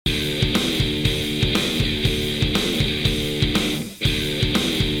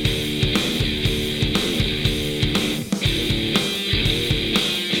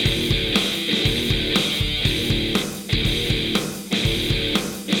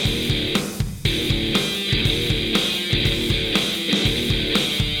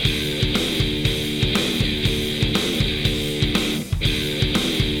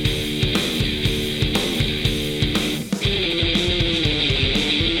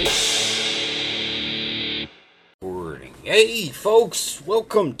Hey, folks,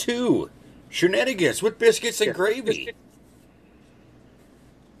 welcome to Shenanigans with Biscuits and Gravy.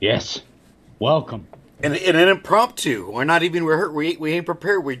 Yes. Welcome. And an impromptu. We're not even, we ain't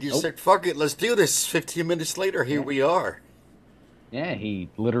prepared. We just Nope. said, fuck it, let's do this. 15 minutes later, here Yeah. we are. Yeah, he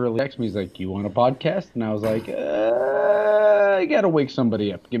literally texted me. He's like, "You want a podcast?" And I was like, I gotta wake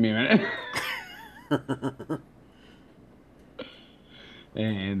somebody up. Give me a minute."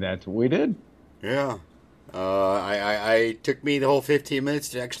 And that's what we did. Yeah. I took me the whole 15 minutes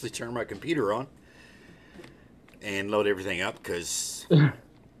to actually turn my computer on and load everything up because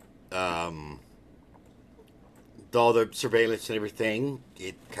all the surveillance and everything,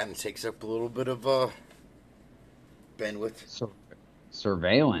 it kind of takes up a little bit of bandwidth.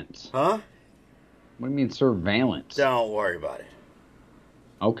 Surveillance. Huh? What do you mean surveillance? Don't worry about it.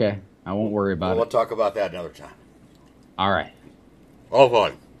 Okay, I won't worry about We'll it. talk about that another time. All right. All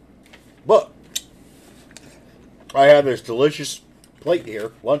fun. But I have this delicious plate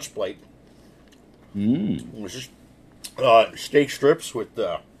here, lunch plate. It's just steak strips with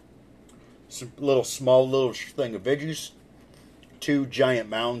some small thing of veggies, 2 giant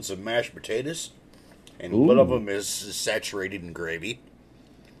mounds of mashed potatoes, and one of them is saturated in gravy.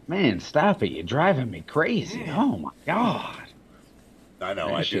 Man, stop it! You're driving me crazy. Oh my God. I know,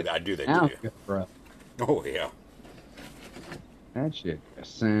 That I shit do that sounds to you. good, bro. Oh yeah. That shit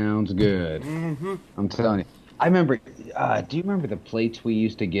sounds good. Mm-hmm. I'm telling you. I remember. Do you remember the plates we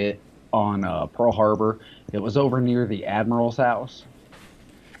used to get on Pearl Harbor? It was over near the Admiral's house.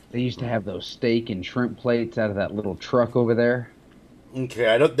 They used to have those steak and shrimp plates out of that little truck over there.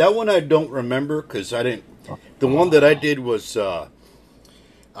 Okay, that one I don't remember because I didn't. The one that I did was that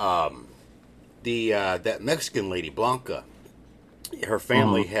Mexican lady Blanca. Her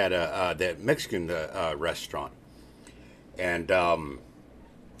family had that Mexican restaurant, and I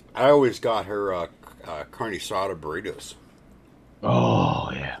always got her carne asada burritos. Oh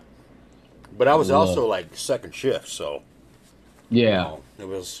yeah, But I was love. also like second shift, so Yeah. it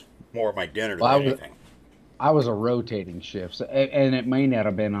was more of my dinner Well, than anything. I was a rotating shift, so, and it may not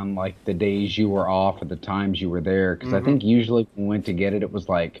have been on like the days you were off or the times you were there, because I Mm-hmm. think usually when we went to get it, it was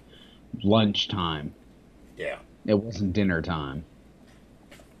like lunchtime. Yeah, It wasn't dinner time.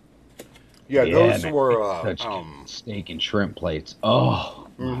 yeah, Yeah, those man, were such good steak and shrimp plates. Oh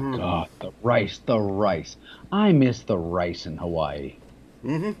my mm-hmm, God, the rice. I miss the rice in Hawaii.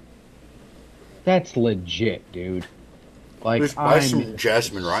 mm-hmm. That's legit, dude. Like Let's buy I some miss the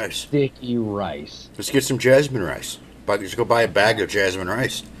jasmine rice. sticky rice. Let's get some jasmine rice. Just go buy a bag of jasmine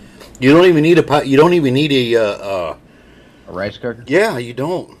rice. You don't even need a pot. You don't even need A rice cooker? yeah, you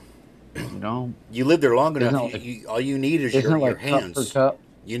don't. You know, You live there long isn't enough. it like All you need is isn't it your like cup for hands. cup?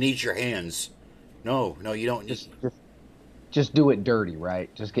 You need your hands. No, you don't need. Just do it dirty,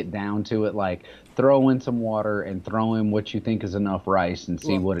 right? Just get down to it. Like throw in some water and throw in what you think is enough rice and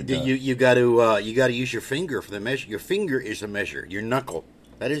see Well, what it does. you got to use your finger for the measure. Your finger is a measure. Your knuckle,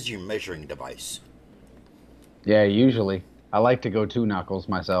 that is your measuring device. Yeah, usually I like to go 2 knuckles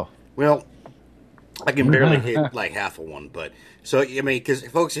myself. Well, I can barely hit like half of one, but so I mean, because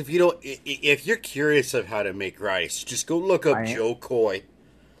folks, if you don't, if you're curious of how to make rice, just go look up I am. Joe Coy,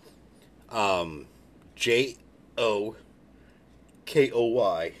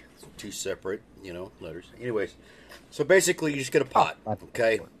 JOKOY, 2 separate, letters. Anyways, so basically, you just get a pot, That's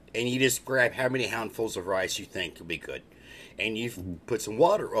okay, and you just grab how many handfuls of rice you think will be good, and you put some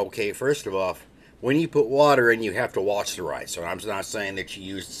water. Okay, first of all, when you put water in, you have to wash the rice. So I'm not saying that you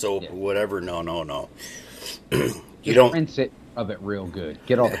use soap Yeah. or whatever. No, no, no. You Just don't. rinse it of it real good.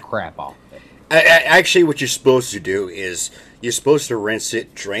 Get all the crap off of it. Actually, what you're supposed to do is you're supposed to rinse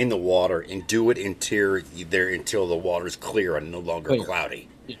it, drain the water, and do it until the water's clear and no longer Clear. cloudy,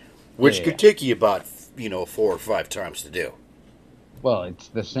 Yeah, which yeah. could take you about 4 or 5 times to do. Well, it's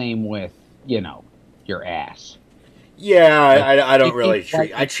the same with, your ass. Yeah, Like I don't you really keep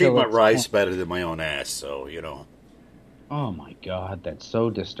like I it treat till my it's rice better than my own ass, so oh my God, that's so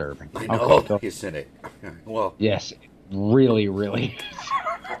disturbing. I Okay, know, go. isn't it? Well, Yes, really, really,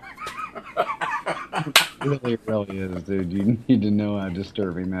 really, really is, dude. You need to know how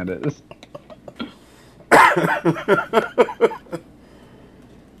disturbing that is.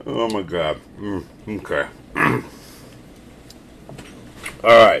 oh my god. Okay.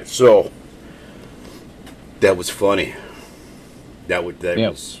 All right, so that was funny. That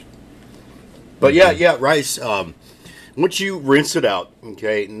Yep. was. But yeah, rice. Once you rinse it out,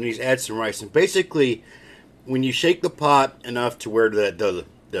 okay, and you add some rice, and basically, when you shake the pot enough to where the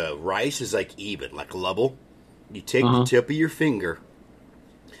rice is like even, like level, you take the Uh-huh. tip of your finger,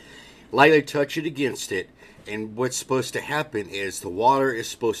 lightly touch it against it, and what's supposed to happen is the water is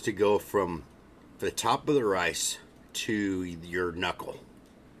supposed to go from the top of the rice to your knuckle.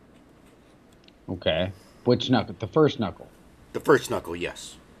 Okay. Which knuckle? The first knuckle. The first knuckle,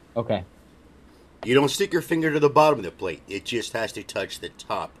 yes. Okay. You don't stick your finger to the bottom of the plate. It just has to touch the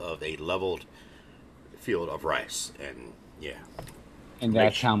top of a leveled field of rice. And yeah. And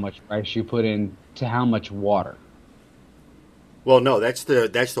that's how much rice you put in to how much water. Well, no, that's the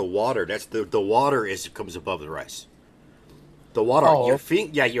water. That's the water comes above the rice. The water, Oh.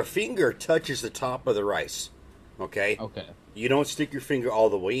 your finger touches the top of the rice. Okay. Okay. You don't stick your finger all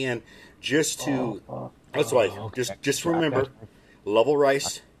the way in, just to. That's why. Okay. Just remember, level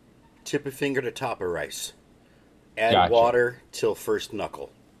rice, tip a finger to top of rice, add water till first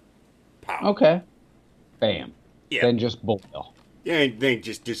knuckle. Pow. Okay. Bam. Yeah. Then just boil. Yeah, and then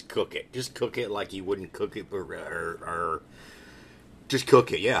just cook it. Just cook it like you wouldn't cook it, or just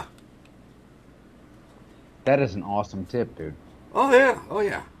cook it. Yeah. That is an awesome tip, dude. Oh yeah. Oh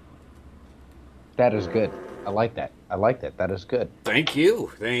yeah. That is good. I like that. I like that. That is good. Thank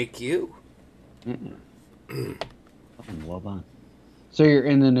you. Thank you. Well done. So you're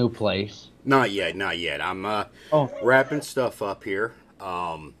in the new place? Not yet. Not yet. I'm wrapping stuff up here.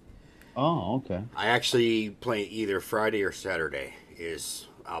 Oh, okay. I actually play either Friday or Saturday.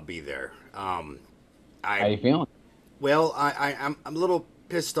 I'll be there. How you feeling? Well, I'm a little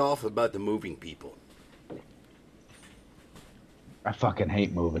pissed off about the moving people. I fucking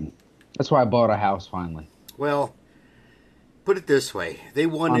hate moving. That's why I bought a house finally. Well, put it this way: they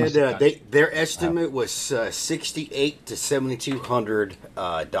wanted their estimate was $6,800 to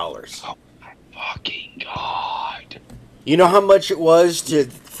 $7,200. Oh my fucking god! You know how much it was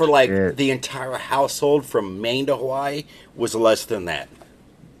for the entire household from Maine to Hawaii was less than that.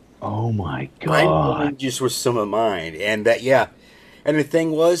 Oh my god! Just was some of mine, and and the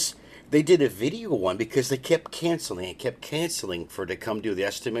thing was, they did a video one because they kept canceling for to come do the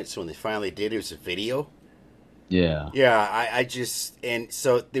estimates. So when they finally did, it was a video. Yeah. Yeah, I just and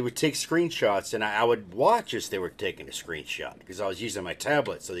so they would take screenshots, and I would watch as they were taking a screenshot because I was using my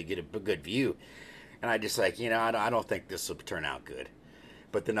tablet so they get a good view. And I just I don't think this will turn out good.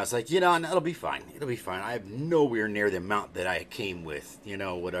 But then I was like, it'll be fine. It'll be fine. I have nowhere near the amount that I came with,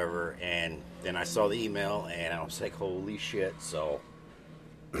 whatever. And then I saw the email, and I was like, holy shit. So.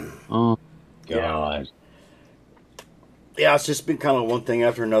 Oh, God. Yeah, it's just been kind of one thing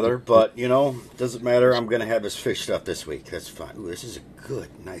after another. But, doesn't matter. I'm going to have this fish stuff this week. That's fine. Ooh, this is a good,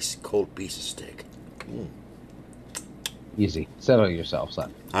 nice, cold piece of steak. Easy. Settle yourself,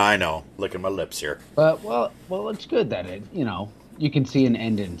 son. I know. Licking my lips here. But, well, it's good that you can see an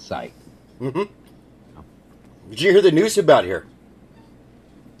end in sight. Mm-hmm. Did you hear the news about here?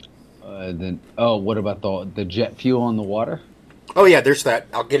 What about the jet fuel on the water? Oh, yeah, there's that.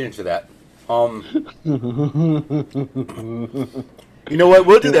 I'll get into that. You know what?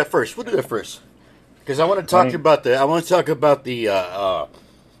 We'll do that first. Because I want to talk about the...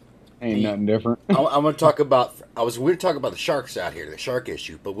 Ain't nothing different. I want to talk about... We're going to talk about the sharks out here, the shark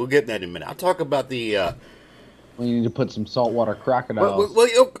issue, but we'll get to that in a minute. I'll talk about the... We need to put some saltwater crocodiles.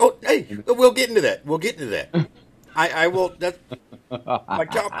 Hey, we'll get into that. I will... That's my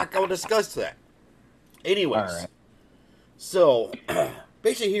topic. I will discuss that. Anyways. All right. So,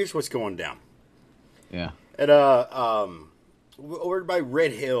 basically, here's what's going down. Yeah. At over by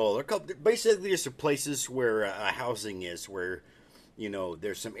Red Hill, basically there's some places where housing is, where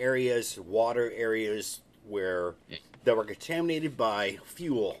there's some areas, water areas that were contaminated by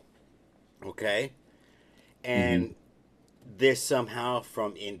fuel. Okay, and this somehow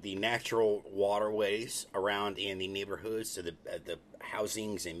from in the natural waterways around in the neighborhoods to the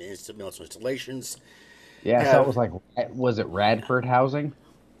housings and municipal installations. Yeah, so it was was it Radford housing?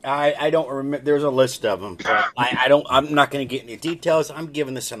 I don't remember. There's a list of them, but I'm not going to get into details. I'm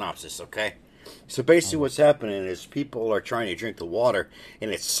giving the synopsis, okay? So basically, what's happening is people are trying to drink the water,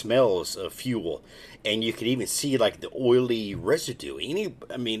 and it smells of fuel, and you can even see the oily residue.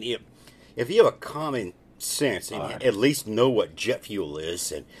 If you have a common sense and at least know what jet fuel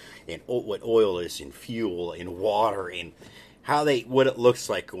is and what oil is in fuel and water and what it looks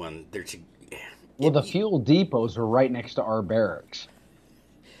like when they're. The fuel depots are right next to our barracks.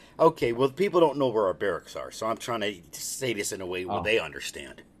 Okay, well, people don't know where our barracks are, so I'm trying to say this in a way where they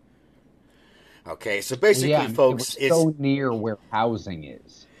understand. Okay, so basically, folks, it's so near where housing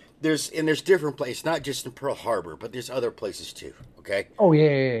is. There's different places, not just in Pearl Harbor, but there's other places too. Okay. Oh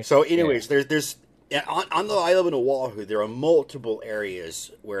yeah. So, anyways, there's on the island of Oahu, there are multiple areas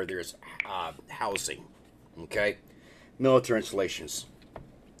where there's housing. Okay, military installations.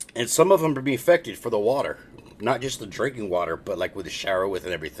 And some of them are being affected for the water, not just the drinking water, but with the shower with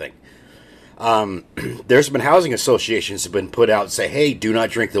and everything. There's been housing associations have been put out and say, hey, do not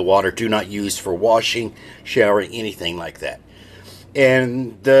drink the water, do not use for washing, showering, anything like that.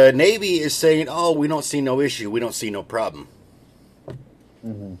 And the Navy is saying, oh, we don't see no issue, we don't see no problem.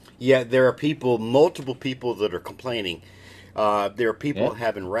 Mm-hmm. Yet there are people, multiple people that are complaining. There are people Yeah.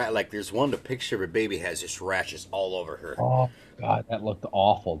 having like there's one, the picture of a baby has just rashes all over her. Oh God, that looked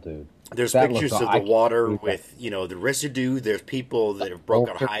awful, dude. There's That looked. pictures of I the can't water believe that. with, the residue. There's people that have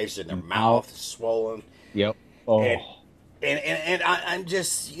broken Ulcer, hives in their mouth. mouth, swollen. Yep. And Oh. I'm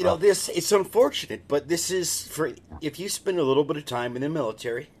just, Oh. this, it's unfortunate, but this is for, if you spend a little bit of time in the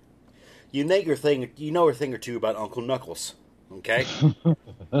military, you know a thing or two about Uncle Knuckles, okay?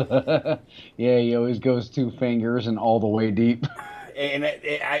 Yeah, he always goes 2 fingers and all the way deep. And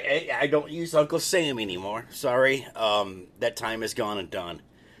I don't use Uncle Sam anymore. Sorry, that time is gone and done.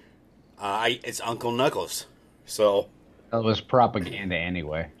 It's Uncle Knuckles. So That was propaganda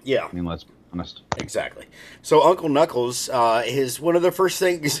anyway. yeah, I mean, let's be honest. exactly. So Uncle Knuckles is one of the first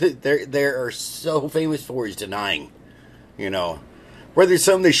things that they are so famous for is denying. You know, whether it's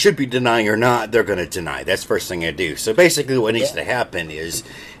something they should be denying or not, they're going to deny. That's the first thing I do. So basically, what needs to happen is,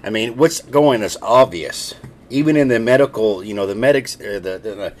 I mean, what's going is obvious. Even in the medical, the medics,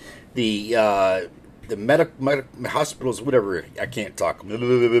 the medic hospitals, whatever. I can't talk.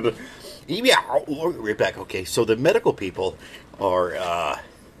 Yeah, we're back. Okay, so the medical people are,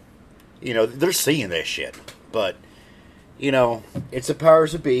 they're seeing this shit, but it's the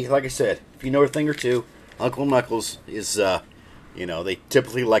powers that be. Like I said, if you know a thing or two, Uncle Knuckles is, they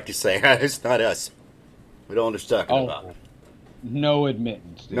typically like to say, it's not us. We don't know what you're talking about. No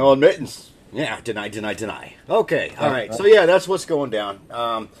admittance, dude. No admittance. Yeah, deny, deny, deny. Okay, all right. So yeah, that's what's going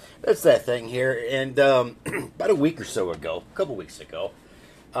down. That's that thing here. And about a week or so ago, a couple weeks ago,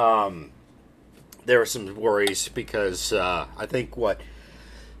 there were some worries because I think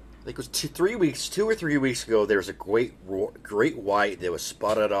it was 2 or 3 weeks ago. There was a great white that was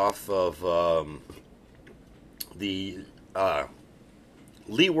spotted off of the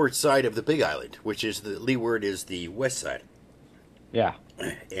leeward side of the Big Island, which is the leeward is the west side. Yeah.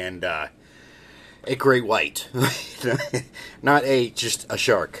 And a great white, not just a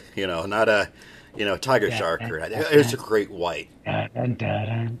shark, not a tiger shark or it was a great white. Yeah.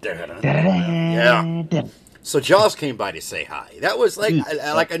 So Jaws came by to say hi. That was like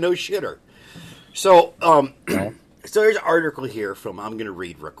a no shitter. So so there's an article here from I'm going to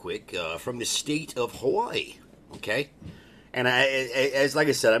read real quick from the state of Hawaii. Okay. And like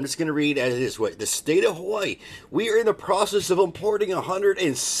I said, I'm just going to read as it is. The state of Hawaii. We are in the process of importing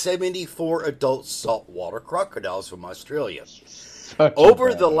 174 adult saltwater crocodiles from Australia.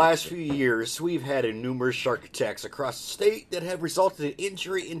 Over the last few years, we've had numerous shark attacks across the state that have resulted in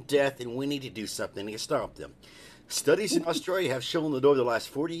injury and death, and we need to do something to stop them. Studies in Australia have shown that over the last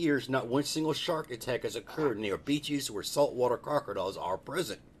 40 years, not one single shark attack has occurred near beaches where saltwater crocodiles are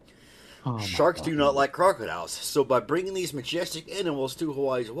present. Sharks do not like crocodiles, so by bringing these majestic animals to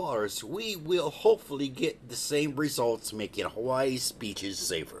Hawaii's waters, we will hopefully get the same results, making Hawaii's beaches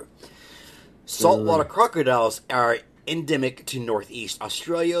safer. Saltwater crocodiles are endemic to northeast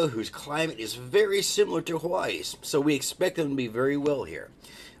Australia, whose climate is very similar to Hawaii's, so we expect them to be very well here.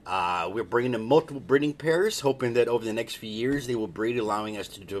 We're bringing in multiple breeding pairs, hoping that over the next few years they will breed, allowing us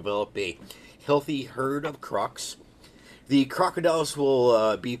to develop a healthy herd of crocs. The crocodiles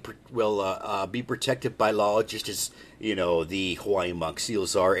will be protected by law, just as the Hawaiian monk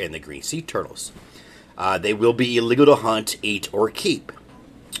seals are, and the green sea turtles. They will be illegal to hunt, eat, or keep.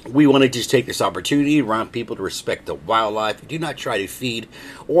 We want to just take this opportunity to remind people to respect the wildlife. Do not try to feed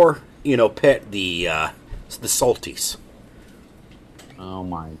or pet the salties. Oh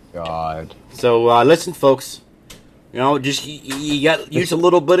my God! So listen, folks. Just you got to use a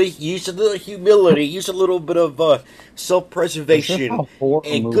little humility, use a little bit of self-preservation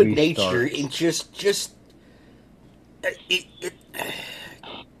and good nature, and just it.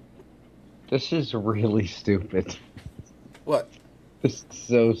 This is really stupid. What? This is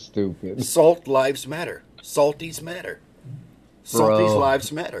so stupid. Salt lives matter. Salties matter. Salties lives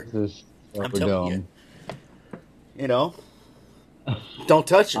matter. This is so I'm telling dumb. you. Don't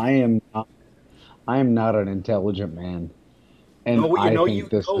touch it. I am not an intelligent man, and No, I think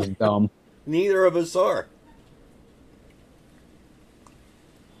this is dumb. Neither of us are.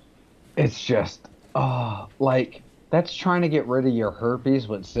 It's just, like that's trying to get rid of your herpes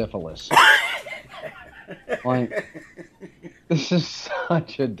with syphilis. Like, this is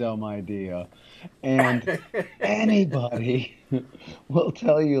such a dumb idea, and anybody will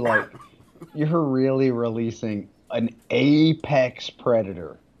tell you like you're really releasing an apex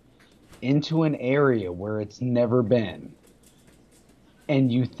predator into an area where it's never been. and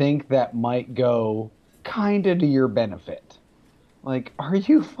you think that might go kind of to your benefit. Like, are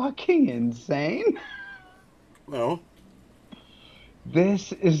you fucking insane? Well,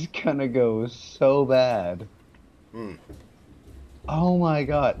 This is gonna go so bad. hmm. Oh my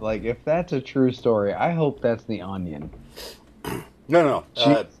God. Like, if that's a true story, I hope that's the Onion. No, no.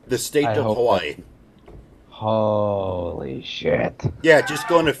 Jesus. The state I of hope that's. Hawaii. Holy shit. Yeah, just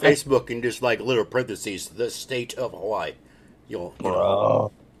go into Facebook and just like little parentheses, the state of Hawaii. You know,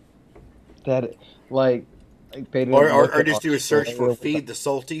 Bro. That, like, they didn't look or at just do a search for Australia with feed the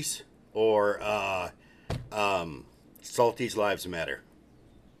Salties or Salties Lives Matter.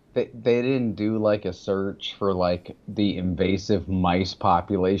 they didn't do like a search for like the invasive mice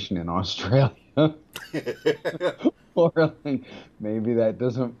population in Australia. Or like maybe that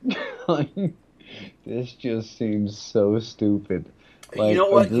doesn't like this just seems so stupid. You know Like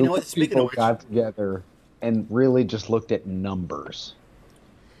a what? You know group what? of Speaking of people which, got together and really just looked at numbers.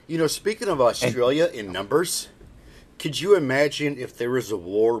 speaking of And Australia in numbers, could you imagine if there was a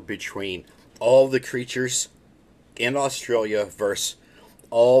war between all the creatures in Australia versus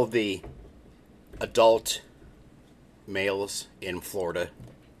all the adult males in Florida?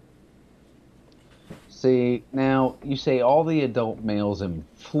 see, now you say all the adult males in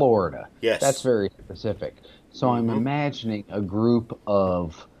Florida. That's Yes. very specific. So I'm Mm-hmm. imagining a group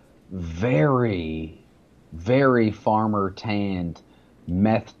of very, very farmer tanned,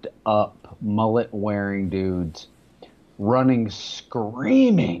 methed up, mullet wearing dudes running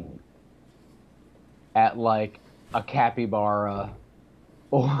screaming at like a capybara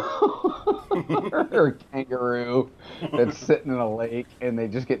or, or a kangaroo that's sitting in a lake and they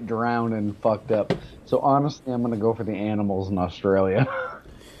just get drowned and fucked up. So honestly, I'm gonna go for the animals in Australia.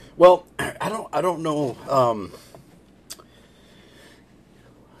 Well, I don't know.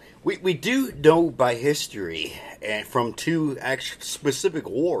 We do know by history and from two specific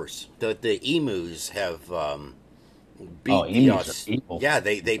wars that the emus have Oh, beat emus are evil. yeah,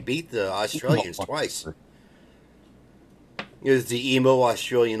 they beat the Evil Australians twice. fuckers. It was the emo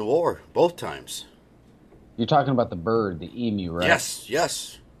Australian War both times. You're talking about the bird, the emu, right? Yes,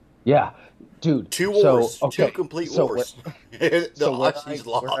 yes. Yeah, dude. Two So wars, two okay, complete so where, wars. The so Aussies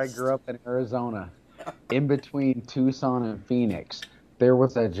where I lost. grew up in Arizona, in between Tucson and Phoenix, there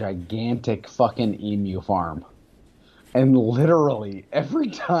was a gigantic fucking emu farm. And literally every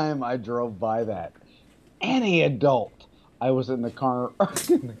time I drove by that, any adult I was in the car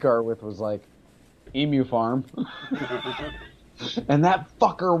in the car with was like, emu farm. And that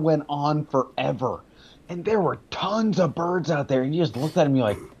fucker went on forever. And there were tons of birds out there. And you just looked at him, you're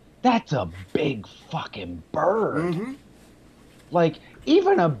like, that's a big fucking bird. Mm-hmm. Like,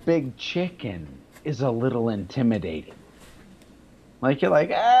 even a big chicken is a little intimidating. Like, you're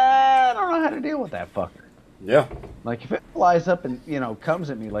like, I don't know how to deal with that fucker. Yeah. Like, if it flies up and, comes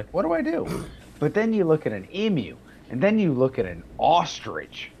at me, like, what do I do? But then you look at an emu, and then you look at an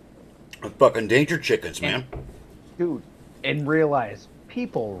ostrich, Fucking danger chickens, and, man. dude, and realize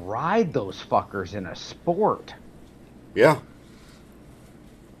people ride those fuckers in a sport. Yeah.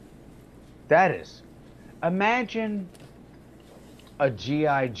 That is, imagine a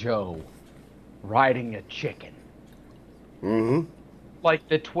G.I. Joe riding a chicken. Mm-hmm. Like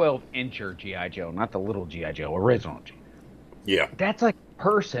the 12-incher G.I. Joe, not the little G.I. Joe, original G. Yeah. That's like a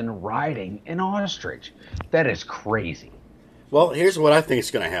person riding an ostrich. That is crazy. Well, here's what I think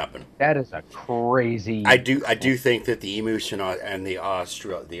is going to happen. That is a I crazy. do think that the emus and the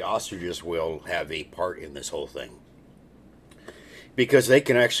ostriches will have a part in this whole thing because they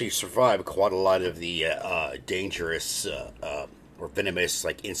can actually survive quite a lot of the dangerous or venomous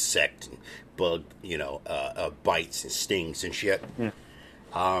like insect and bug bites and stings and shit. Yeah.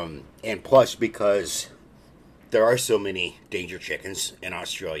 And plus because there are so many danger chickens in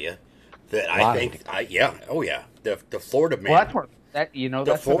Australia that A I lot of think it. the Florida Well, man. that's where The that's where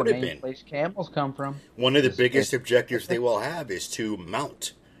the Florida main man. place camels come from. One of the biggest Is objectives they will have is to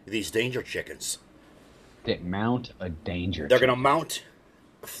mount these danger chickens. that mount a danger They're going to chicken. mount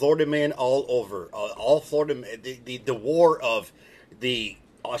Florida man all over. All Florida the war of the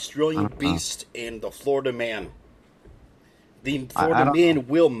Australian Uh, beast and the Florida man. The I Florida don't know. man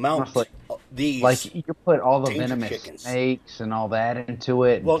will Honestly, mount these like you put all the danger venomous chickens. snakes and all that into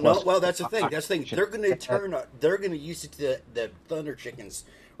it, and Well, no, plus well that's the thing. That's the thing. shit They're going to like that. turn. They're going to use it to the thunder chickens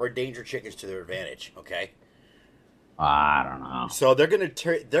or danger chickens to their advantage. Okay. I don't know. So they're gonna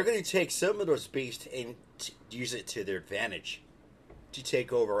take some of those beasts and use it to their advantage to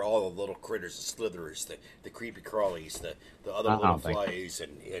take over all the little critters, the slitherers, the creepy crawlies, the other I little don't think so. flies,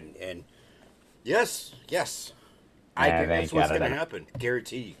 and yes, I Yeah, think they that's ain't what's got it. gonna happen.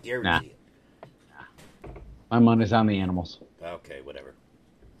 Guarantee, Nah, guarantee. my money's on the animals. Okay, whatever.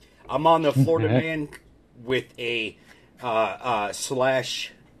 I'm on the Florida Man with a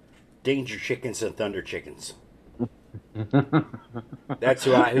slash Danger Chickens and Thunder Chickens. That's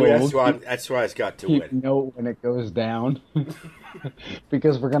who I. That's who I've got to keep win. note when it goes down.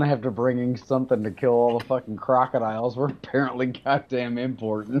 Because we're gonna have to bring in something to kill all the fucking crocodiles we're apparently goddamn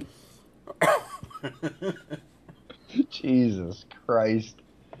importing. Jesus Christ.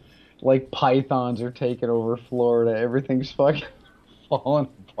 Like pythons are taking over Florida. Everything's fucking falling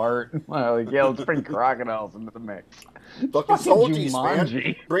apart. Like, yeah, let's bring crocodiles into the mix. Fucking Fucking Salties, man.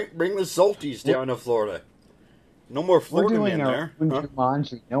 Jumanji. Bring the Salties down to Florida. No more We're Florida doing men our there. own Huh?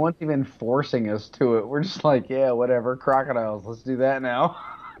 Jumanji. No one's even forcing us to it. We're just like, yeah, whatever. Crocodiles. Let's do that now.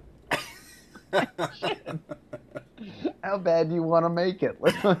 Shit. How bad do you want to make it?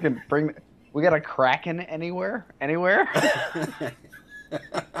 Let's fucking bring. We got a Kraken anywhere? Anywhere?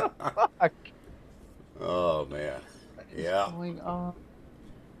 Fuck. Oh man. What is Yeah. going on?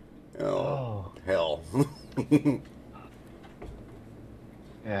 Oh, Oh, hell.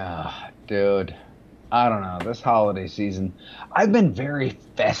 yeah, dude. I don't know. This holiday season, I've been very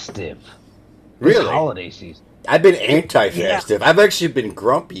festive. This Really? holiday season. I've been anti-festive. I've actually been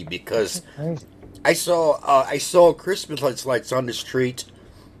grumpy because Crazy. I saw Christmas lights on the street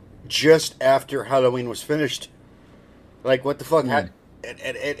just after Halloween was finished. Like, what the fuck? Mm. And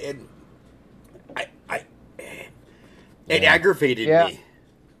it Yeah. aggravated Yeah. me.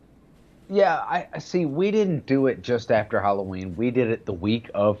 Yeah, I see. We didn't do it just after Halloween. We did it the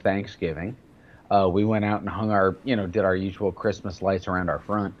week of Thanksgiving. We went out and hung our, did our usual Christmas lights around our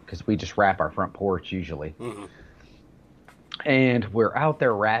front because we just wrap our front porch usually. Mm-hmm. And we're out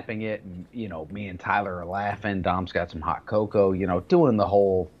there wrapping it, and me and Tyler are laughing. Dom's got some hot cocoa, doing the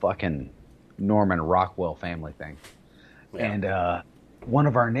whole fucking Norman Rockwell family thing. Yeah. And one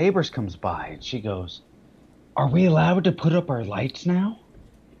of our neighbors comes by, and she goes, "Are we allowed to put up our lights now?"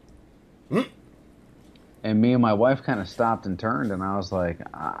 Hmm? And me and my wife kind of stopped and turned, and I was like,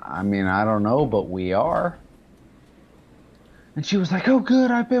 I mean, I don't know, but we are. And she was like, "Oh, good,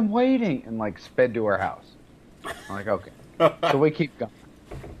 I've been waiting," and like sped to her house. I'm like, okay. So we keep going.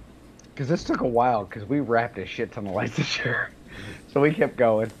 Because this took a while, because we wrapped a shit ton of lights this year. So we kept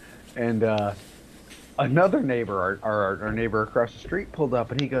going. And another neighbor, our neighbor across the street, pulled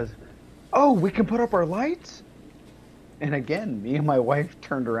up, and he goes, "Oh, we can put up our lights?" And again, me and my wife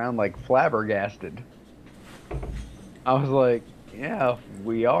turned around like flabbergasted. I was like, "Yeah,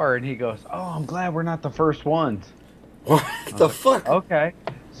 we are." And he goes, "Oh, I'm glad we're not the first ones." What the Like, fuck? okay.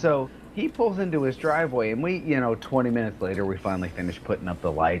 So he pulls into his driveway, and we, 20 minutes later, we finally finish putting up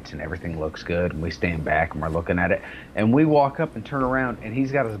the lights, and everything looks good. And we stand back, and we're looking at it. And we walk up and turn around, and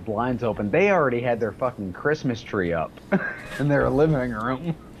he's got his blinds open. They already had their fucking Christmas tree up in their living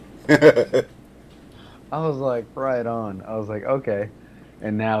room. I was like, right on. I was like, okay.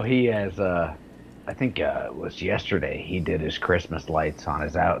 And now he has, I think it was yesterday, he did his Christmas lights on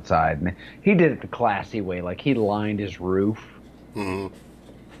his outside. And he did it the classy way. Like, he lined his roof. Mm-hmm.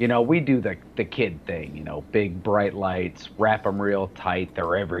 We do the kid thing, big bright lights, wrap them real tight.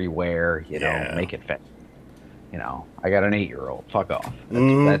 They're everywhere, Yeah. make it fit. I got an 8-year-old. Fuck off.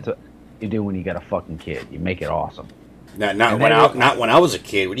 Mhm. That's what you do when you got a fucking kid. You make it awesome. Not And when they I were- not when I was a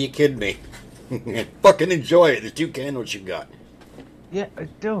kid. What are you kidding me? Fucking enjoy it. There's 2 candles you got. Yeah,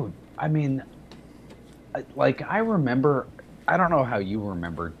 dude. I mean, I remember, I don't know how you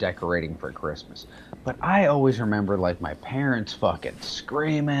remember decorating for Christmas, but I always remember, like, my parents fucking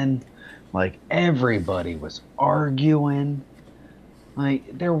screaming, like, everybody was arguing,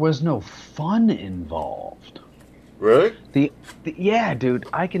 like, there was no fun involved. Really? Yeah, dude,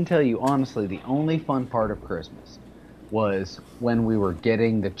 I can tell you, honestly, the only fun part of Christmas was when we were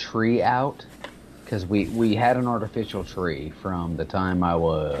getting the tree out, because we had an artificial tree from the time I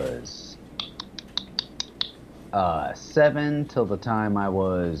was 7 till the time I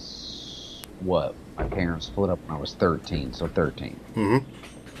was, what? My parents split up when I was 13, so 13. Mm-hmm.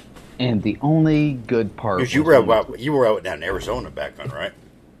 And the only good part Because you was were out down in Arizona back then, right?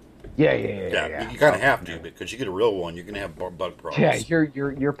 Yeah. You kind of have to because you get a real one, you're gonna have bug problems. Yeah,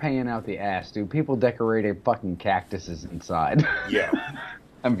 you're paying out the ass, dude. People decorated fucking cactuses inside. Yeah.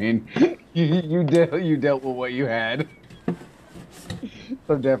 I mean, you dealt with what you had.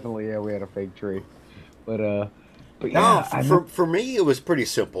 So definitely, yeah, we had a fake tree. But yeah, for me, it was pretty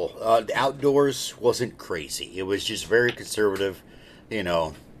simple. The outdoors wasn't crazy. It was just very conservative.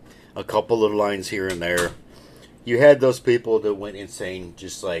 A couple little lines here and there. You had those people that went insane,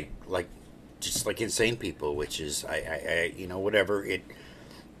 just like insane people, which is I whatever.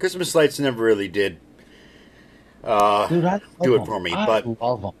 Christmas lights never really did dude, I do love it for me, them. but I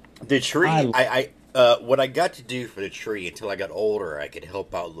love them. the tree, I- What I got to do for the tree until I got older, I could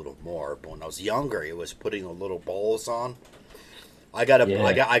help out a little more. But when I was younger, it was putting the little balls on.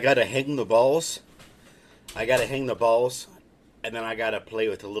 Yeah. I gotta hang the balls. I gotta hang the balls, and then I gotta play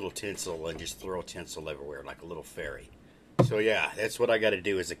with a little tinsel and just throw tinsel everywhere like a little fairy. So yeah, that's what I gotta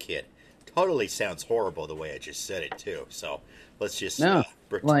do as a kid. Totally sounds horrible the way I just said it too. So let's just No,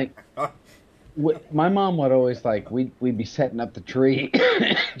 pretend. like my mom would always like we'd be setting up the tree.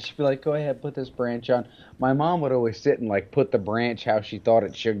 She'd be like, "Go ahead, put this branch on." My mom would always sit and like put the branch how she thought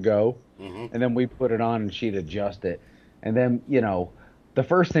it should go, Hmm. and then we'd put it on and she'd adjust it. And then the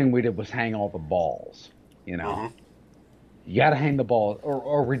first thing we did was hang all the balls. You know, Hmm. you got to hang the balls,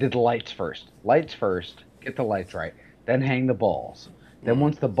 or we did the lights first. Lights first, get the lights right, then hang the balls. Then Hmm.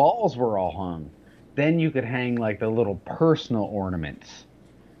 once the balls were all hung, then you could hang like the little personal ornaments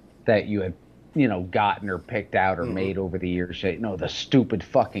that you had, gotten or picked out or Hmm. made over the years. The stupid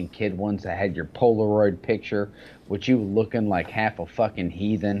fucking kid ones that had your Polaroid picture, with you looking like half a fucking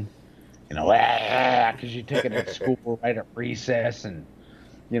heathen, because you took it at school right at recess, and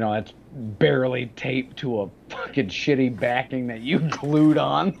it's barely taped to a fucking shitty backing that you glued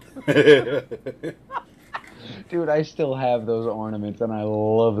on. Dude, I still have those ornaments and I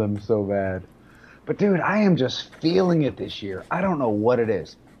love them so bad. But dude, I am just feeling it this year. I don't know what it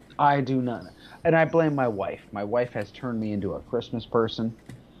is. I do not. And I blame my wife. My wife has turned me into a Christmas person.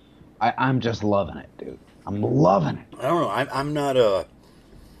 I'm just loving it, dude. I'm loving it. I don't know. I'm not a.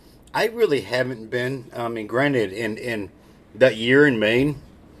 I really haven't been. I mean, granted, in that year in Maine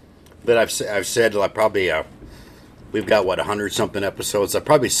that I've said like probably we've got what 100 something episodes. I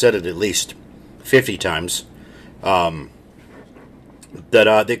probably said it at least 50 times.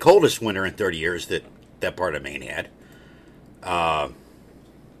 That the coldest winter in 30 years that part of Maine had.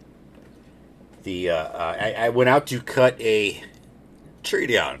 I went out to cut a tree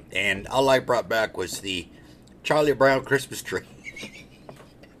down, and all I brought back was the Charlie Brown Christmas tree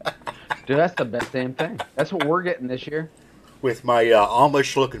Dude, that's the best damn thing. That's what we're getting this year. with my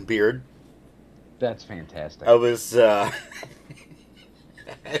Amish looking beard. That's fantastic. I was it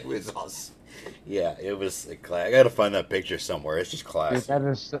was awesome. Yeah, it was. I gotta find that picture somewhere. It's just Dude, classic.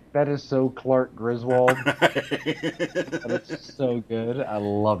 that is so Clark Griswold. That is so good. I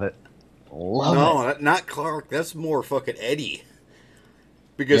love it. Love it. No, not Clark. That's more fucking Eddie.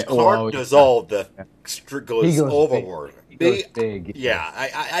 Because Yeah, Clark well, does yeah. all the He goes goes big. overboard. He goes big. Yeah.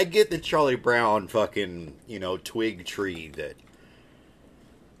 Yeah, I get the Charlie Brown fucking twig tree that,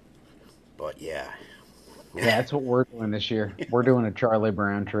 but yeah, Yeah, that's what we're doing this year. We're doing a Charlie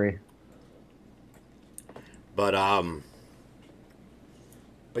Brown tree. but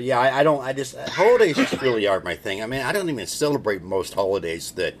but yeah, I don't. I just holidays just really aren't my thing. I mean, I don't even celebrate most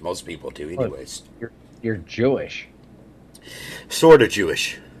holidays that most people do, Look, anyways. you're Jewish. Sort of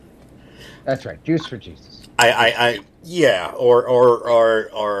Jewish. That's right. Jews for Jesus. Yeah,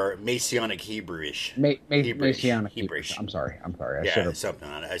 or Messianic Hebrewish, Messianic Hebrews. Hebrewish. I'm sorry. I'm sorry. I should Yeah, have something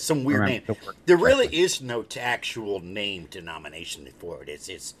on it. Some weird name. remembered the word There really correctly. is no actual name denomination for it.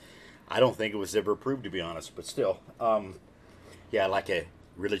 It's. I don't think it was ever approved, to be honest. But still, yeah, like a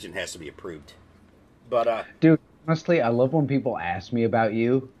religion has to be approved. But Dude, honestly, I love when people ask me about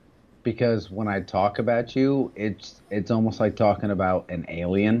you because when I talk about you, it's almost like talking about an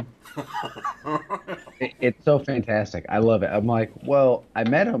alien. It's so fantastic. I love it. I'm like, well, I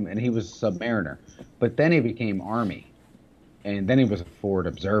met him and he was a submariner, but then he became Army, and then he was a forward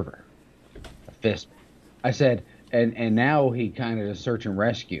observer, a fist. I said, and now he kind of does search and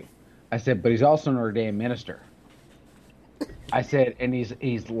rescue. I said, but he's also an ordained minister. I said, and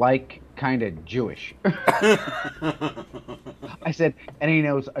he's like kind of Jewish. I said, and he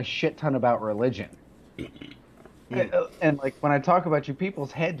knows a shit ton about religion. And like when I talk about you,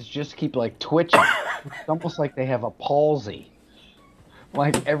 people's heads just keep like twitching. It's almost like they have a palsy.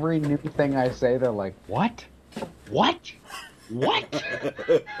 Like every new thing I say, they're like, "What? What? What?"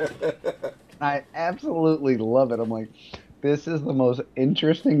 I absolutely love it. I'm like, this is the most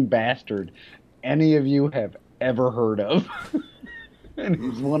interesting bastard any of you have ever heard of. And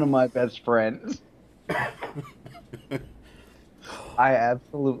he's one of my best friends. I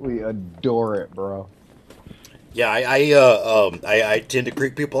absolutely adore it, bro. yeah, I tend to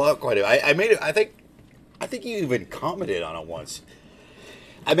creep people out quite a bit. I made it. I think you even commented on it once.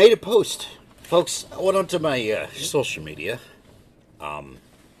 I made a post, folks. I went onto my social media.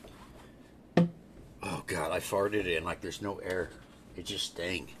 Oh God, I farted and like there's no air. It just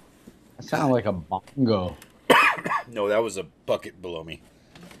stang. It sounded like a bongo. No, that was a bucket below me.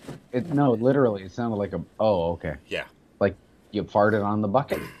 No, literally, it sounded like a. Oh, okay. Yeah. Like you farted on the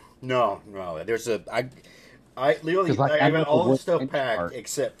bucket. No, no. There's a I literally, Because like I I got know all the what stuff bench packed part.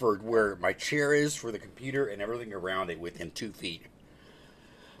 except for where my chair is for the computer and everything around it within 2 feet.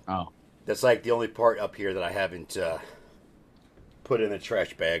 Oh, That's like the only part up here that I haven't put in a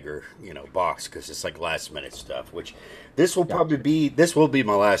trash bag or box because it's like last minute stuff. Which gotcha. this will be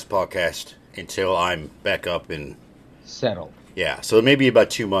my last podcast until I'm back up and Settled. yeah. So maybe about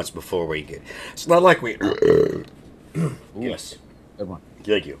 2 months before we get. It's not like we. Ooh, Yes. good one.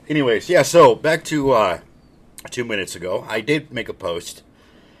 Thank you. Anyways, yeah. So back to 2 minutes ago, I did make a post.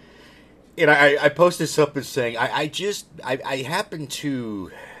 And I posted something saying I happen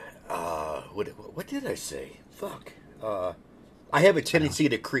to what did I say? Fuck. I have a tendency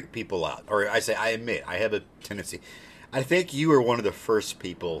to creep people out, or I admit I have a tendency. I think you were one of the first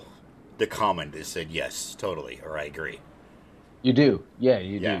people to comment that said yes, totally, or I agree. You do. Yeah,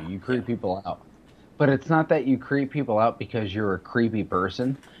 you do. Yeah, You yeah. creep people out. But it's not that you creep people out because you're a creepy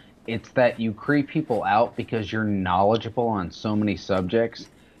person. It's that you creep people out because you're knowledgeable on so many subjects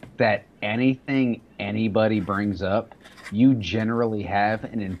that anything anybody brings up, you generally have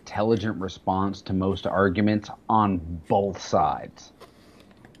an intelligent response to most arguments on both sides.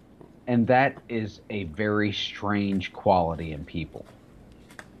 And that is a very strange quality in people.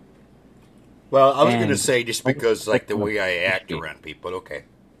 Well, I was gonna And say just most because people like the don't way I act appreciate. around people. Okay.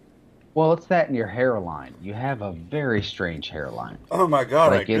 Well, it's that in your hairline. You have a very strange hairline. Oh my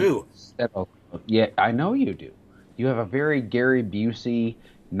God, I Like it do. instead of, yeah, I know you do. You have a very Gary Busey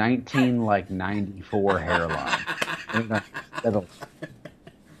 1994 hairline. Instead of,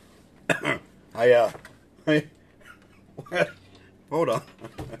 I I, hold on.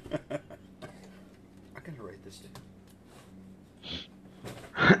 I gotta write this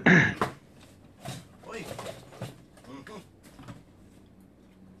down. Wait.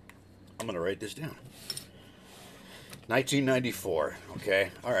 I'm gonna write this down. 1994. Okay.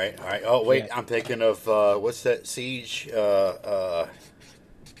 All right. All right. Oh wait, yeah, I'm thinking of what's that siege? you're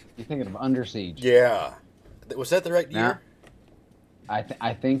thinking of Under Siege. Yeah. Was that the right Now, year?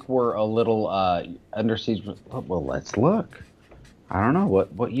 I think we're a little Under Siege. Well, let's look. I don't know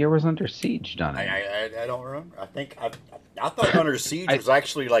what year was Under Siege done I, in. I don't remember. I thought Under Siege I was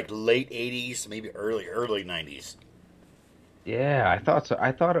actually like late 80s, maybe early 90s. Yeah, I thought so.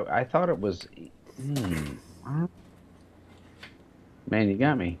 I thought it was. Hmm. Man, you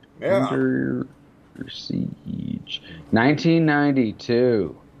got me. Yeah. Under Siege.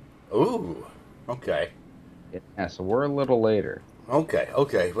 1992. Ooh. Okay. Yeah, so we're a little later. Okay.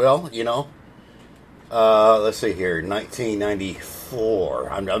 Okay. Well, let's see here. 1994.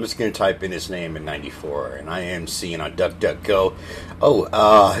 I'm just going to type in his name in 94, and I am seeing on DuckDuckGo.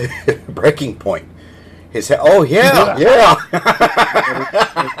 Oh, Breaking Point. Oh yeah, Yeah, yeah. that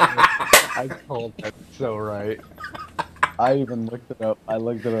is so good. I called that so right. I even looked it up. I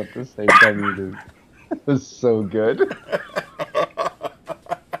looked it up the same time you did. It was so good.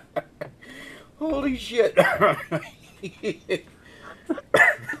 Holy shit.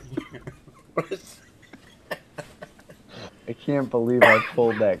 I can't believe I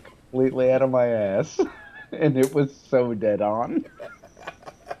pulled that completely out of my ass. And it was so dead on.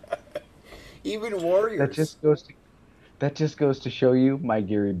 Even That Warriors. just goes to that just goes to show you my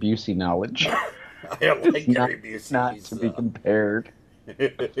Gary Busey knowledge. I don't It's like not Gary Busey. not He's to be compared.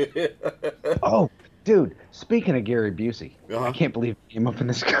 Oh, dude, speaking of Gary Busey, I uh-huh. can't believe he came up in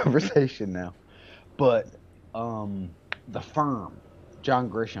this conversation now. But The Firm, John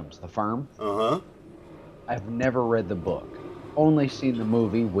Grisham's The Firm, Uh-huh. I've never read the book. Only seen the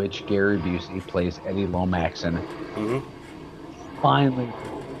movie, which Gary Busey plays Eddie Lomax in it. Mm-hmm. Finally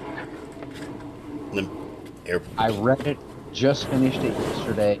read the book. The air. I read it, just finished it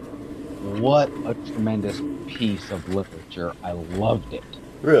yesterday. What a tremendous piece of literature. I loved it.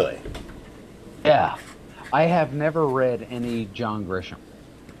 Really? Yeah. I have never read any John Grisham.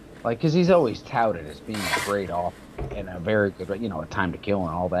 Like, because he's always touted as being a great author and a very good, A Time to Kill and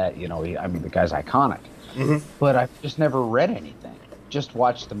all that. I mean, the guy's iconic. Mm-hmm. But I've just never read anything, just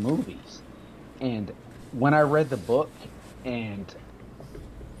watched the movies. And when I read the book and,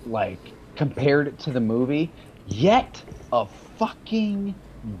 like, compared it to the movie, yet a fucking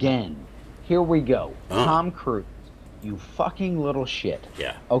again. Here we go. Uh-huh. Tom Cruise, you fucking little shit.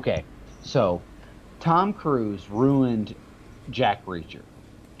 Yeah. Okay, so Tom Cruise ruined Jack Reacher.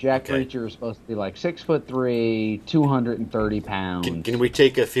 Jack Okay. Reacher is supposed to be like 6'3", 230 Can pounds. we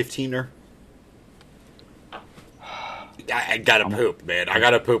take a 15er? I gotta I'm, poop, man. I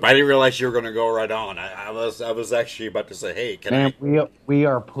gotta poop. I didn't realize you were gonna go right on. I was actually about to say, hey, can man, I? we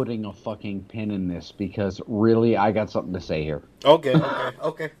are putting a fucking pin in this because really, I got something to say here. Okay, okay,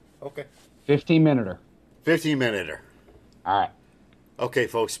 okay, okay. 15 minuter. 15 minuter. All right. Okay,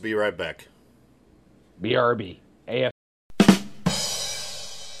 folks, be right back. BRB. AF.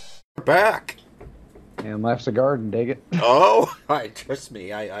 We're back. And left's a garden, dig it. Oh, trust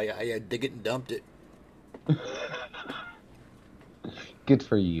me. I dig it and dumped it. Good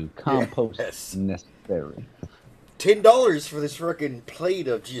for you. Compost Yes. necessary. $10 for this frickin' plate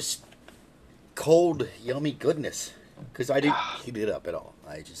of just cold, yummy goodness. Because I didn't heat it up at all.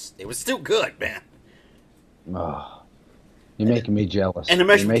 It was still good, man. Oh, you're making me jealous. And the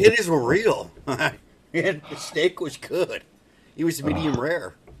mashed potatoes were real. And the steak was good. It was medium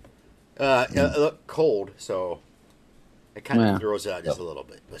rare. Cold, so it kind of throws out just a little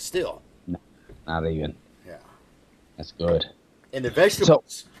bit. But still. No, not even. Yeah. That's good. And the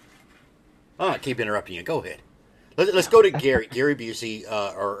vegetables. I keep interrupting you. Go ahead. Let's go to Gary Busey,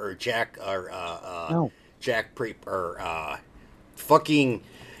 or Jack, or No. Jack Preep, or fucking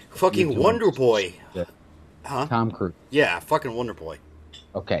Wonder Boy. Huh? Tom Cruise. Yeah, fucking Wonder Boy.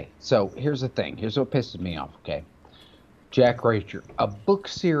 Okay, so here's the thing. Here's what pisses me off, okay? Jack Reacher, a book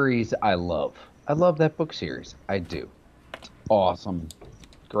series I love. I love that book series. I do. It's awesome.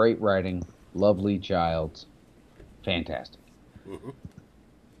 Great writing. Lovely Childs. Fantastic. Mm-hmm.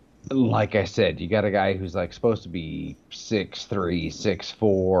 Like I said, you got a guy who's like supposed to be 6'3",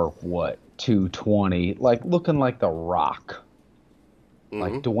 6'4", 220, like looking like The Rock. Mm-hmm.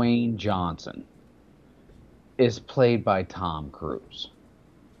 Like Dwayne Johnson is played by Tom Cruise.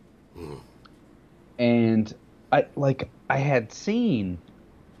 Mm. And I had seen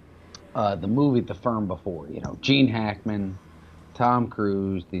the movie The Firm before, Gene Hackman, Tom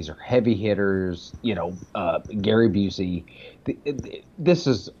Cruise, these are heavy hitters, Gary Busey. This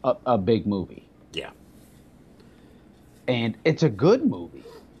is a big movie. Yeah. And it's a good movie.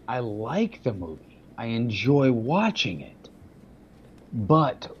 I like the movie. I enjoy watching it.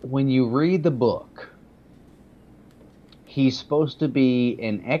 But when you read the book, he's supposed to be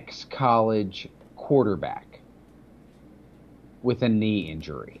an ex-college quarterback with a knee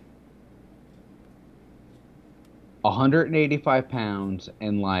injury. 185 pounds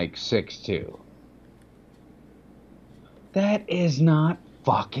and like 6'2". That is not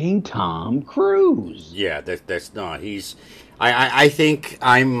fucking Tom Cruise. Yeah, that's not. I think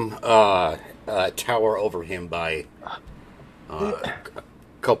I'm tower over him by a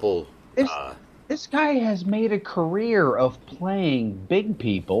couple. This guy has made a career of playing big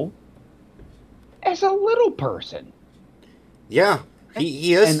people as a little person. Yeah,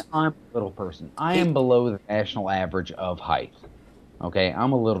 he is. And I'm a little person. I am below the national average of height. Okay,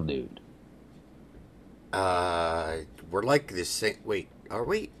 I'm a little dude. We're like the same. Wait, are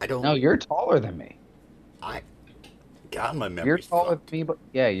we? I don't. No, you're taller than me. God, my memory's You're taller fucked. than me, but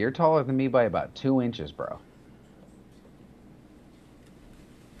yeah, you're taller than me by about 2 inches, bro.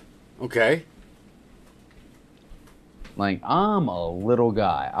 Okay. Like, I'm a little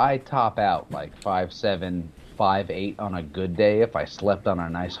guy. I top out like 5'7", 5'8" on a good day if I slept on a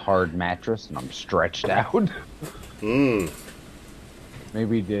nice hard mattress and I'm stretched out. Maybe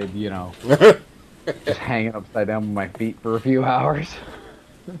did, just hanging upside down with my feet for a few hours.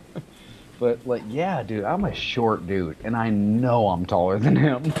 But, like, yeah, dude, I'm a short dude, and I know I'm taller than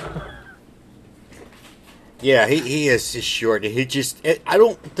him. Yeah, he is just short. I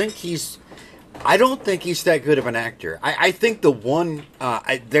don't think he's that good of an actor. I think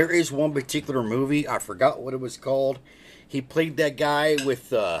there is one particular movie, I forgot what it was called. He played that guy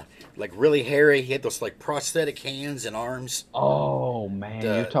with, like, really hairy, he had those, like, prosthetic hands and arms. Oh, man,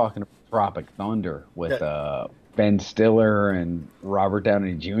 you're talking about Tropic Thunder with, Ben Stiller and Robert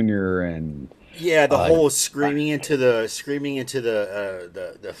Downey Jr. and the whole screaming into the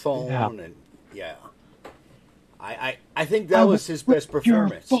phone, yeah. And yeah, I think that was his best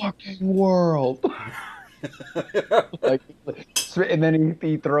performance. Your fucking world. And then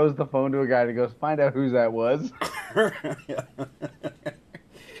he throws the phone to a guy and he goes, "Find out who that was."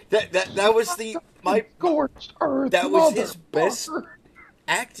 that was my scorched earth. That was his best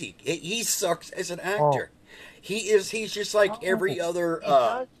acting. He sucks as an actor. He's just like every other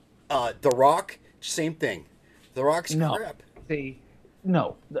The Rock, same thing. The Rock's crap.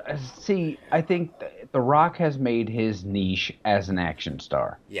 See, I think The Rock has made his niche as an action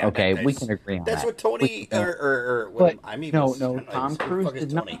star. Yeah, okay, we can agree on that. That's what Tony Tom Cruise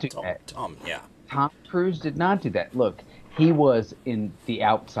did not do that. Tom Cruise did not do that. Look, he was in The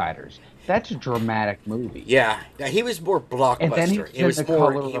Outsiders. That's a dramatic movie. Yeah, he was more blockbuster. He was a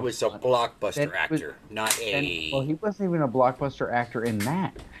blockbuster actor, not a. Well, he wasn't even a blockbuster actor in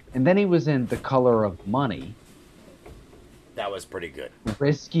that. And then he was in The Color of Money. That was pretty good.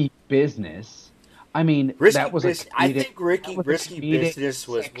 Risky Business. I mean, that was I think Risky Business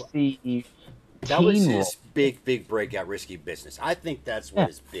was. That was his big breakout. Risky Business. I think that's what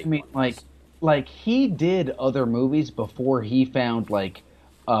his big one was. like he did other movies before he found like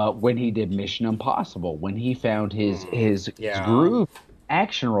when he did Mission Impossible, when he found his Yeah. groove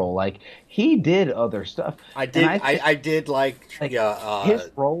action role, like he did other stuff. I And did. I think I did like. like Yeah. his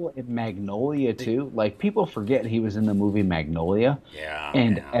role in Magnolia The, too, like people forget he was in the movie Magnolia, yeah.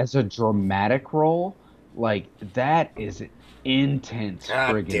 and Yeah. as a dramatic role, like that is intense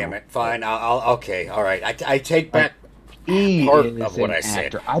God friggin' damn it. role. Fine. I'll. Okay. All right. I take Like back he part of is what an I said.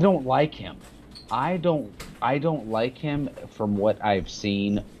 actor. I don't like him. I don't like him from what I've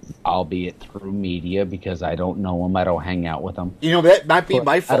seen, albeit through media because I don't know him. I don't hang out with him. You know that might be But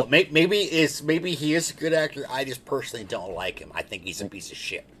my I fault. don't Maybe he is a good actor. I just personally don't like him. I think he's a think piece of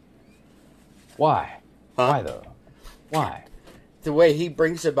shit. why. Huh? Why though? Why? The way he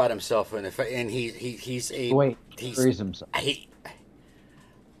brings about himself, and he's The way he he's carries himself. he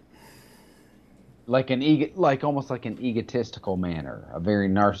Like like almost like an egotistical manner, a very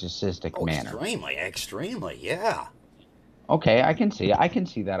narcissistic oh manner. extremely yeah. Okay, I can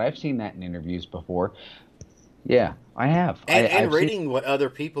see that. I've seen that in interviews before. Yeah, I have. And I've seen. reading what other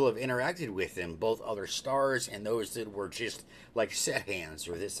people have interacted with him, both other stars and those that were just like set hands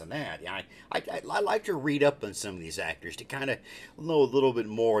or this and that. Yeah, I like to read up on some of these actors to kind of know a little bit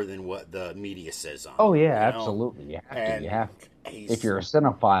more than what the media says on Oh them. yeah, You know, absolutely. You have to. You and have to. If he's you're a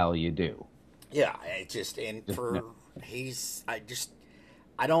cinephile, you do. yeah, it just and Just no. for he's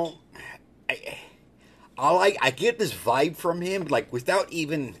I don't I I get this vibe from him like without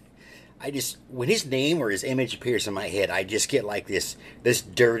even I just when his name or his image appears in my head, I just get like this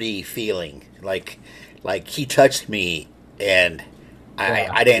dirty feeling, like he touched me, and Yeah,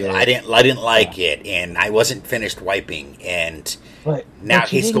 yeah. I didn't Yeah. like it, and I wasn't finished wiping, and now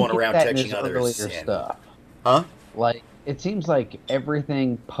But you he's didn't going get around that in touching his others, earlier and stuff. huh? Like it seems like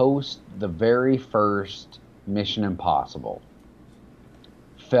everything post the very first Mission Impossible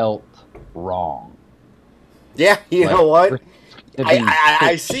felt wrong. Yeah, you Like know what? everything to being I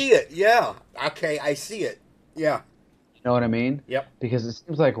pushed. see it. Yeah, okay, I see it. Yeah, You know what I mean? yep, Because it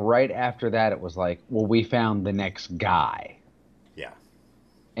seems like right after that, it was like, well, we found the next guy, yeah,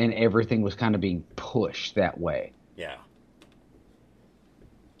 and everything was kind of being pushed that way. yeah.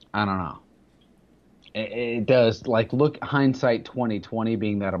 I don't know. It does like look hindsight 2020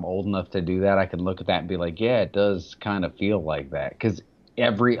 being that I'm old enough to do that. I can look at that and be like, yeah, it does kind of feel like that because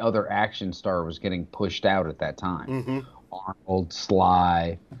every other action star was getting pushed out at that time. Mm-hmm. Arnold,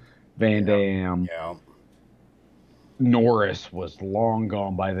 Sly, Van Yeah, Damme, yeah, Norris was long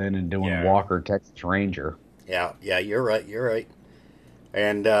gone by then and doing yeah, Walker Texas Ranger. yeah, yeah. You're right. You're right.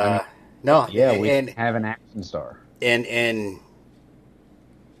 And I mean, no, yeah, we didn't have an action star. and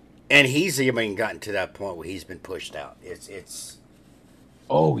and he's even gotten to that point where he's been pushed out. It's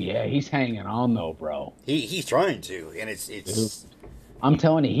Oh yeah, he's hanging on though, bro. he's trying to, and Dude, it's I'm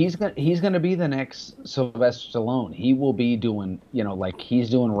telling you, he's gonna be the next Sylvester Stallone. He will be doing, like he's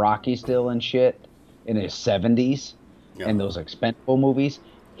doing Rocky still and shit in his 70s no. and those expendable movies.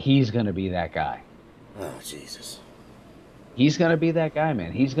 He's gonna be that guy. Oh Jesus. He's gonna be that guy,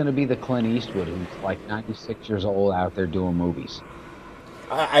 man. He's gonna be the Clint Eastwood who's like 96 years old out there doing movies.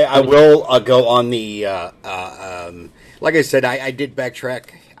 I will go on the like I said I did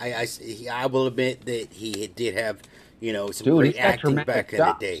backtrack I will admit that he did have some Dude, great he's got acting traumatic back in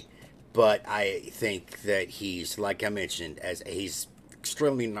the day, chops. but I think that he's like I mentioned as he's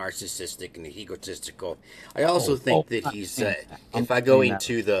extremely narcissistic and egotistical. I also think I'm that not he's saying that. I'm if I not go saying that.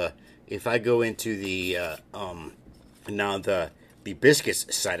 into the if I go into the now the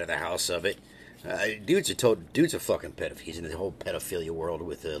biscuits side of the house of it. Dude's a fucking pedophile. He's in the whole pedophilia world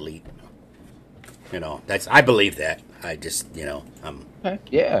with the elite. That's I believe that. I just Okay.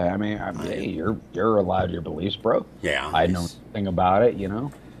 Yeah, I mean, hey, you're allowed your beliefs, bro. yeah, I know nothing about it,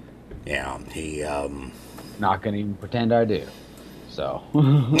 yeah. He Not gonna even pretend I do. So, you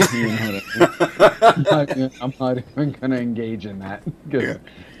know what I mean? I'm not even gonna engage in that yeah.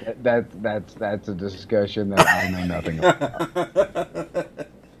 because that's a discussion that I know nothing about,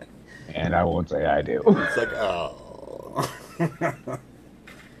 and I won't say I do. It's like oh,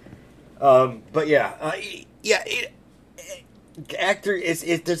 but yeah, yeah. Actor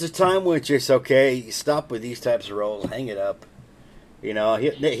there's a time when it's just okay. Stop with these types of roles. Hang it up.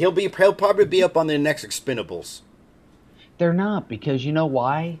 He'll probably be up on the next Expendables. They're not because you know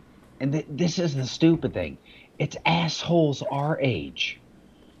why? And this is the stupid thing. It's assholes our age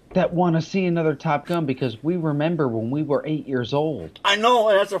that want to see another Top Gun because we remember when we were 8 years old. I know,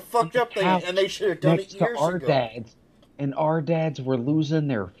 and that's a On fucked the up thing, and they couch should have done it next to years our ago. dads, and our dads were losing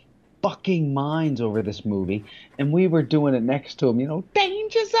their fucking minds over this movie, and we were doing it next to them,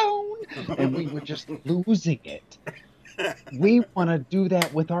 danger zone, and we were just losing it. We want to do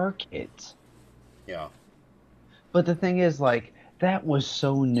that with our kids. Yeah. But the thing is, like, that was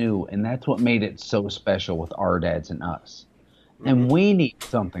so new, and that's what made it so special with Our Dads and Us. Hmm. And we need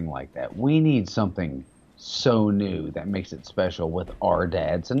something like that. We need something so new that makes it special with Our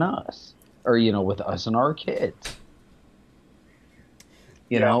Dads and Us, or with us and our kids.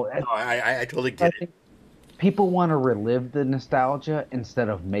 You Yeah. know, No, I totally I get it. think people want to relive the nostalgia instead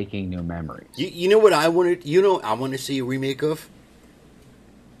of making new memories. You know what I wanted? You know, I want to see a remake of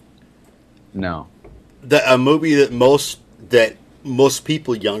No. a movie that most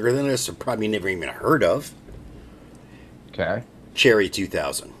people younger than us have probably never even heard of. Okay. Cherry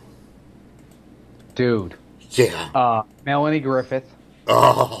 2000. Dude. Yeah. Melanie Griffith.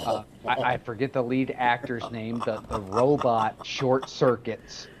 Oh. I forget the lead actor's name. The robot short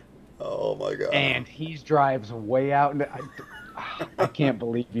circuits, Oh my god. and he drives way out. And I can't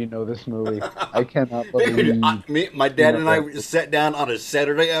believe you know this movie. I cannot Dude, believe my you dad know and that. I sat down on a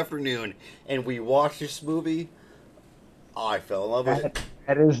Saturday afternoon and we watched this movie. Oh, I fell in love with That it.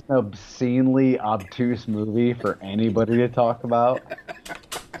 that is an obscenely obtuse movie for anybody to talk about.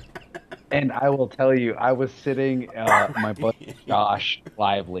 And I will tell you, I was sitting, my buddy Josh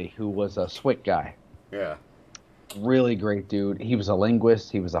Lively, who was a SWIC guy, Yeah. really great dude. He was a linguist.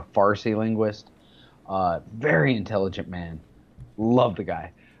 He was a Farsi linguist. Very intelligent man. Love the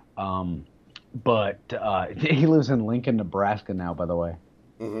guy. Um, but he lives in Lincoln, Nebraska now, by the way.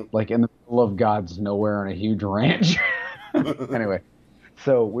 Hmm. Like in the middle of God's nowhere on a huge ranch. Anyway,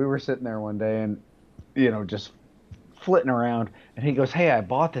 so we were sitting there one day and, just flitting around. And he goes, "Hey, I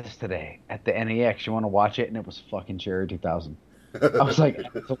bought this today at the NEX. You want to watch it?" And it was fucking Cherry 2000. I was like,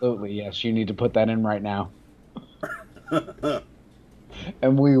 "Absolutely, yes. You need to put that in right now."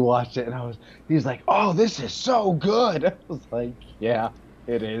 And we watched it, and he's like, "Oh, this is so good." I was like, "Yeah,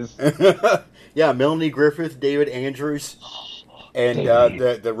 it is." Yeah, Melanie Griffith, David Andrews, and David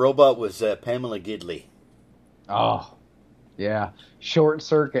Ayer. the robot was Pamela Gidley. Oh, yeah. Short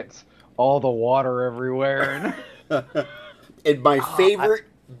circuits, all the water everywhere, And my I, favorite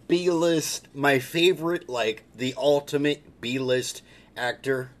B list, my favorite like the ultimate B list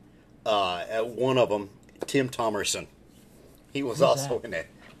actor, one of them, Tim Thomerson. He was who's also that? in it,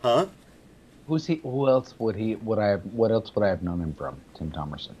 huh? Who's he? Who else would he? Would I? What else would I have known him from? Tim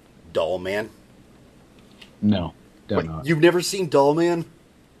Thomerson. Doll Man. No, don't What? know it. You've never seen Doll Man?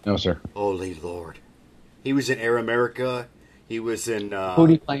 No, sir. Holy Lord! He was in Air America. He was in. Who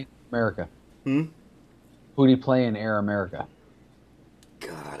do you play in America? Hmm? Who do you play in Air America?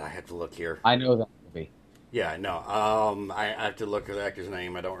 God, I have to look here. I know that movie. Yeah, no. I have to look at the actor's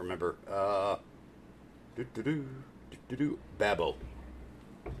name. I don't remember. Babbo.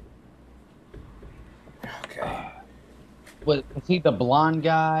 Okay. Was he the blonde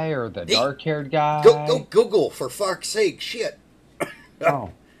guy or the Hey, dark-haired go guy? Google for fuck's sake. Shit.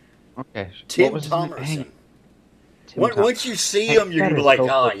 Oh, okay. What Tim was his name? Hang on. Thomerson. Tim Tom. Once you see Hey, him, you're that gonna be is like, so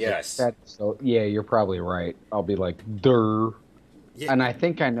ah, perfect. yes. That's so. Yeah, you're probably right. I'll be like, "Durr," Yeah. and I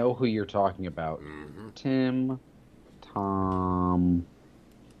think I know who you're talking about. Hmm. Tim, Tom,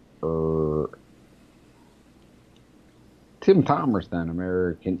 er, Tim Thomerson,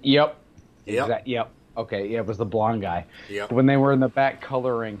 American. Yep. Yep. Yep. Okay. Yeah, it was the blonde guy. Yep. When they were in the back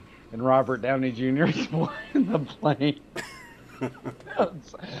coloring, and Robert Downey Jr. is flying the plane.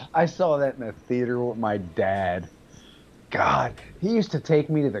 I saw that in a theater with my dad. God, he used to take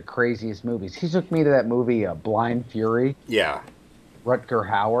me to the craziest movies. He took me to that movie, Blind Fury, Yeah. Rutger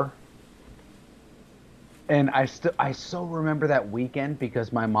Hauer. And I so remember that weekend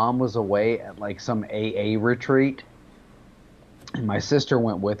because my mom was away at like some AA retreat, and my sister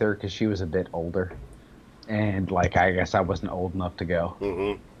went with her because she was a bit older, and like I guess I wasn't old enough to go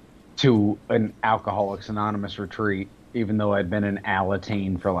Hmm. to an Alcoholics Anonymous retreat, even though I'd been in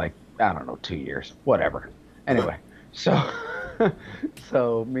Alateen for like I don't know 2 years, whatever. Anyway, so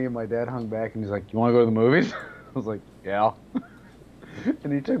so me and my dad hung back, and he's like, "You want to go to the movies?" I was like, "Yeah,"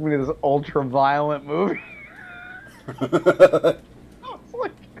 and he took me to this ultra violent movie. I was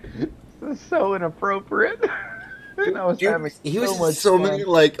like, "This is so inappropriate." And I was having He was so in much so many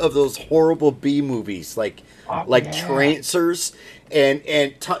fun. like of those horrible B movies, Oh like yeah. Trancers,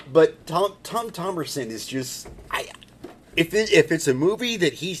 but Tom Thomerson is just if it's a movie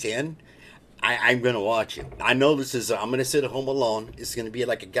that he's in, I'm gonna watch it. I know this is I'm gonna sit at home alone. It's gonna be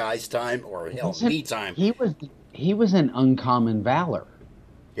like a guy's time or hell Wasn't me time. he was in Uncommon Valor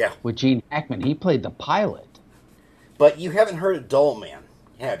Yeah, with Gene Hackman. He played the pilot. but you haven't heard of Doll Man,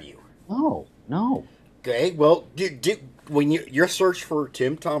 have you? No, no. Okay, well, when your search for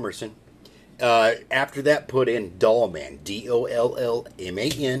Tim Thomerson, after that put in Dollman,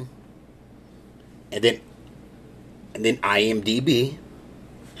 Dollman, and then IMDb.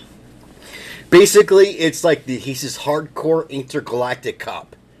 Basically, it's like he's this hardcore intergalactic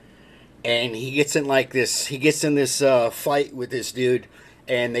cop, and he gets in like this. He gets in this fight with this dude,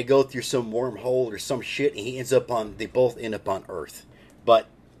 and they go through some wormhole or some shit, and he ends up on. They both end up on Earth, but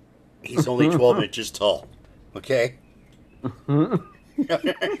he's only 12 inches tall. Okay.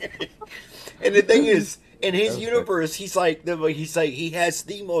 And the thing is, in his universe, he has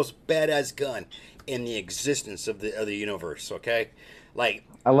the most badass gun in the existence of the universe. Okay, like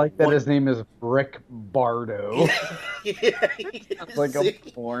I like that his name is Rick Bardo. yeah, That's like a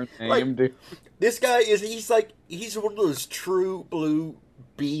porn name, dude. This guy he's one of those true blue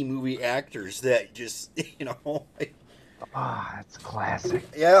B movie actors that just It's classic.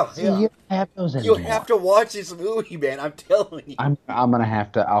 Yeah, See, you have those you anymore. have to watch this movie, man. I'm telling you. I'm gonna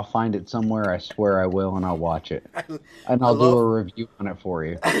have to. I'll find it somewhere. I swear I will, and I'll watch it, and I'll do a review on it for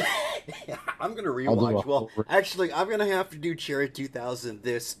you. I'm gonna rewatch. Well, actually, I'm gonna have to do Cherry 2000,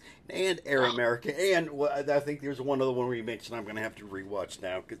 this, and Air America, and I think there's one other one we mentioned. I'm gonna have to rewatch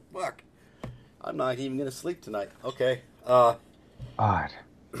now because fuck, I'm not even gonna sleep tonight. Okay. God,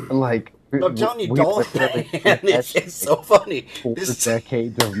 like I'm telling you, Dawn, it's so funny. 4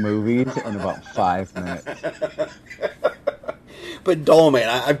 decades of movies in about 5 minutes. But Dawn,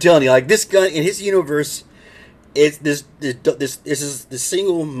 man, I'm telling you, like this gun in his universe, it's this is the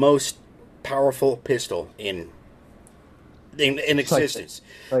single most powerful pistol in existence.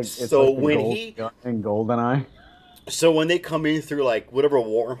 So when in GoldenEye. So when they come in through like whatever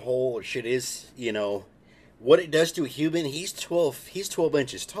wormhole or shit is, what it does to a human, he's 12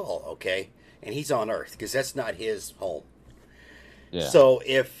 inches tall, okay? And he's on Earth because that's not his home. Yeah. So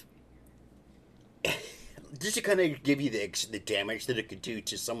if just to kind of give you the damage that it could do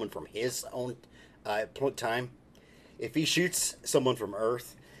to someone from his own time, if he shoots someone from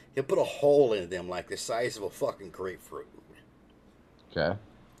Earth, he'll put a hole in them like the size of a fucking grapefruit. Okay.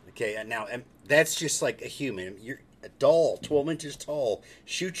 Okay, and now that's just like a human. A doll, 12 inches tall,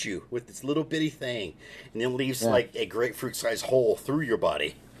 shoots you with this little bitty thing, and then leaves like a grapefruit-sized hole through your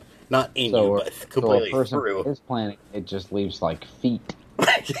body. Not in you, but completely through. His planet, it just leaves like feet.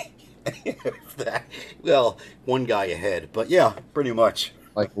 Well, one guy ahead, but yeah, pretty much.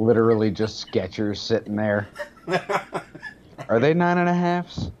 Like literally just Skechers sitting there. Are they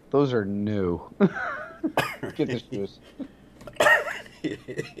 9.5s? Those are new. Get the shoes.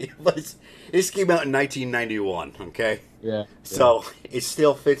 This came out in 1991, okay? Yeah. So it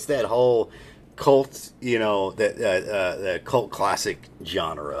still fits that whole cult, the cult classic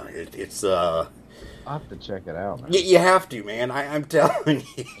genre. It's I'll have to check it out, man. You have to, man. I'm telling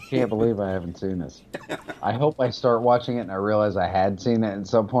you. I can't believe I haven't seen this. I hope I start watching it and I realize I had seen it at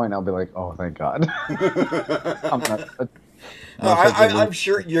some point. And I'll be like, oh, thank God. I'm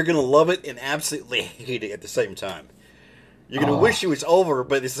sure you're going to love it and absolutely hate it at the same time. You're going to wish it was over,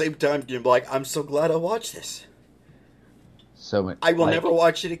 but at the same time, you're going to be like, I'm so glad I watched this. So I will never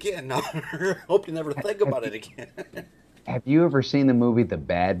watch it again. I hope to never think about it again. Have you ever seen the movie The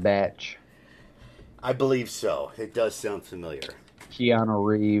Bad Batch? I believe so. It does sound familiar. Keanu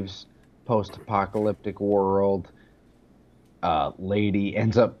Reeves, post-apocalyptic world. Lady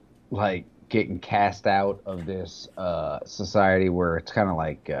ends up like getting cast out of this society where it's kind of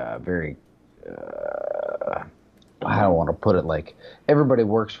like very... I don't want to put it like everybody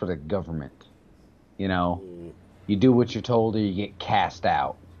works for the government. You do what you're told or you get cast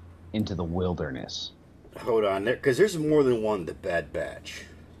out into the wilderness. Hold on, because there's more than one The Bad Batch.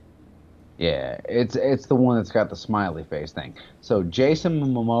 Yeah, it's the one that's got the smiley face thing. So Jason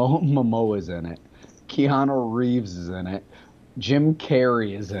Momoa is in it. Keanu Reeves is in it. Jim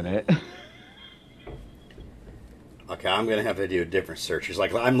Carrey is in it. Okay, I'm gonna have to do a different search. It's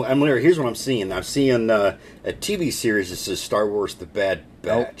like here's what I'm seeing. I'm seeing a TV series that says Star Wars: The Bad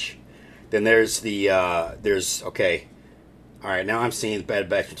Batch. Nope. Then there's okay. All right, now I'm seeing The Bad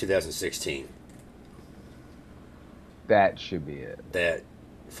Batch in 2016. That should be it. That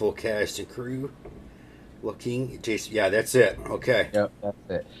full cast and crew looking. Jason, yeah, that's it. Okay. Yep, that's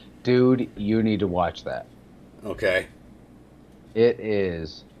it. Dude, you need to watch that. Okay. It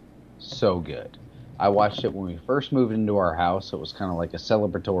is so good. I watched it when we first moved into our house. It was kind of like a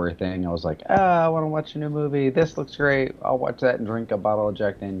celebratory thing. I was like, I want to watch a new movie. This looks great. I'll watch that and drink a bottle of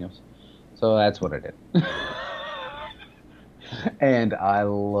Jack Daniels. So that's what I did. And I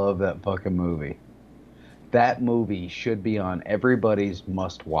love that fucking movie. That movie should be on everybody's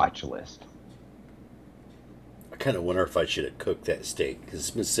must-watch list. I kind of wonder if I should have cooked that steak, because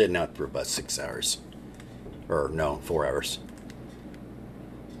it's been sitting out for about 6 hours. Or, no, 4 hours.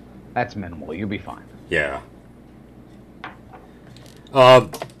 That's minimal. You'll be fine. Yeah.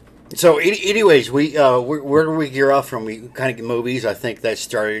 So, anyways, where do we gear off from? We kind of get movies. I think that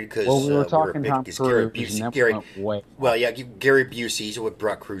started because Well, we were we're talking big. Tom Because Gary Cruise, and Busey, then we Gary. went way Well, off. yeah, Gary Busey's what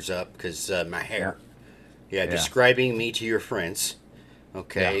brought Cruz up because my Yeah, hair. Yeah, yeah, describing me to your friends. yeah.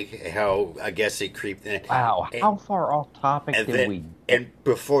 Okay, how I guess it creeped in, Wow, and, how far off topic and did then we get? and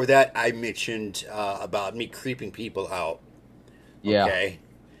before that, I mentioned about me creeping people out. Yeah, Okay.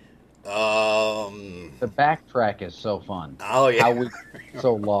 Um. the backtrack is so fun. Oh How yeah. we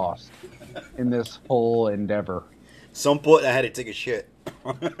so lost in this whole endeavor. Some point I had to take a shit,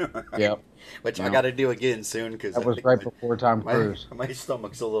 Yep, which I got yep. to do again soon because That I was think right before Tom my Cruise. my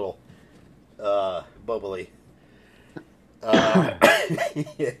stomach's a little bubbly. Uh,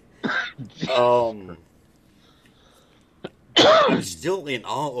 um, I'm still in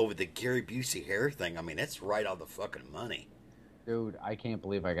awe over the Gary Busey hair thing. I mean, that's right on the fucking money. Dude, I can't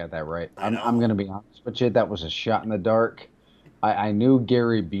believe I got that right. I I'm know. gonna be honest with you. That was a shot in the dark. I knew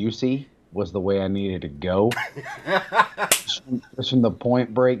Gary Busey was the way I needed to go. Just from the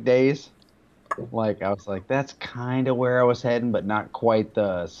Point Break days. Like I was like, that's kind of where I was heading, but not quite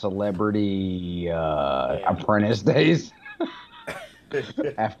the celebrity Yeah. apprentice days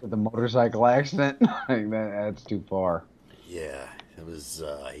after the motorcycle accident. Like that's too far. Yeah, it was.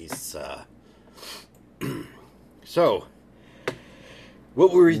 He's. So,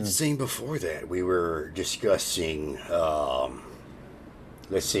 what were we Yeah. saying before that? We were discussing.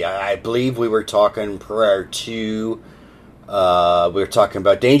 Let's see. I believe we were talking prior to. We were talking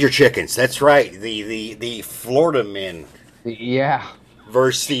about danger chickens. That's right. The Florida men Yeah.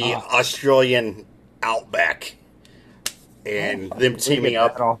 versus the Oh, Australian outback, how and the fuck them did we teaming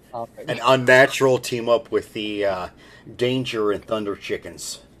get that up, off an topic? unnatural team up with the danger and thunder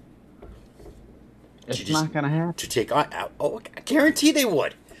chickens to It's just not gonna happen. to take on. Oh, I guarantee they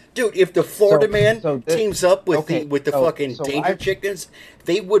would, dude. If the Florida So man so this teams up with okay. the So fucking so danger I've chickens,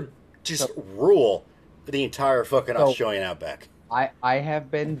 they would just so rule the entire fucking so Australian outback. I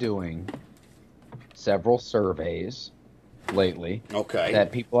have been doing several surveys lately Okay.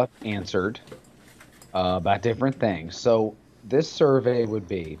 that people have answered about different things. So this survey would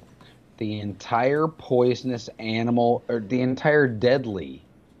be the entire poisonous animal or the entire deadly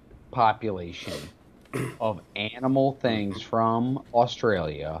population of animal things from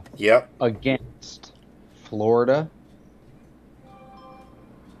Australia Yep. against Florida.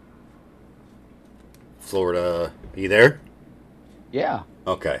 Florida. You there? Yeah,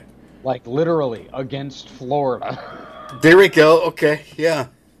 Okay. like literally against Florida. There we go. Okay. Yeah.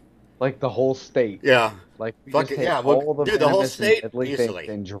 Like the whole state. Yeah. Like we Fuck just it. take Yeah. Well, all the dude, the whole venomous and state deadly things easily.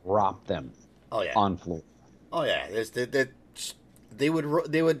 and drop them Oh yeah. on Florida. Oh yeah. They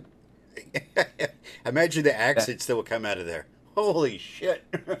would. They would. Imagine the That accents that would come out of there. Holy shit.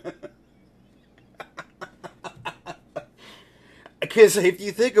 Because if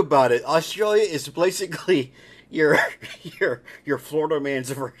you think about it, Australia is basically your your Florida man's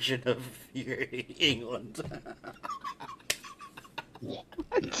version of England.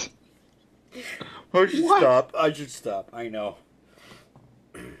 what? I should What? stop. I should stop. I know.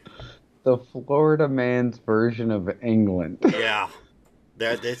 The Florida man's version of England. Yeah.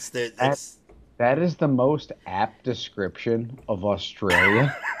 That That's that is the most apt description of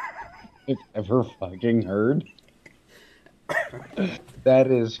Australia I've ever fucking heard. That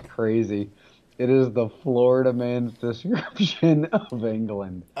is crazy. It is the Florida man's description of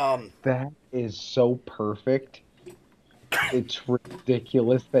England. um That is so perfect. It's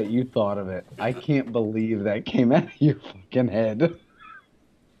ridiculous that you thought of it. I can't believe that came out of your fucking head.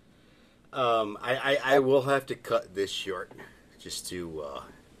 I will have to cut this short just to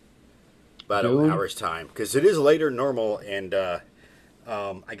about an Dude, hour's time because it is later than normal and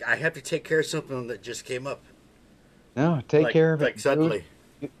I have to take care of something that just came up no, take care of it, like dude. suddenly.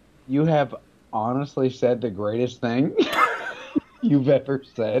 You have honestly said the greatest thing you've ever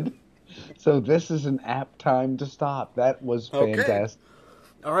said. So this is an apt time to stop. That was Okay. fantastic.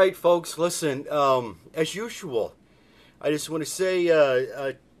 All right, folks. Listen. As usual, I just want to say,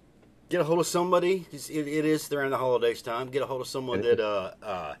 get a hold of somebody. It is during the holidays time. Get a hold of someone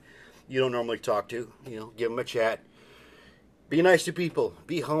that you don't normally talk to. You know, give them a chat. Be nice to people.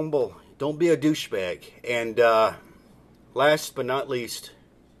 Be humble. Don't be a douchebag. And last but not least,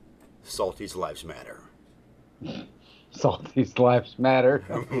 Salties lives matter. Salty's lives matter.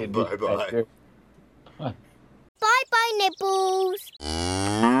 Don't be a Bye bye. douchebag, dude. Bye bye, nipples.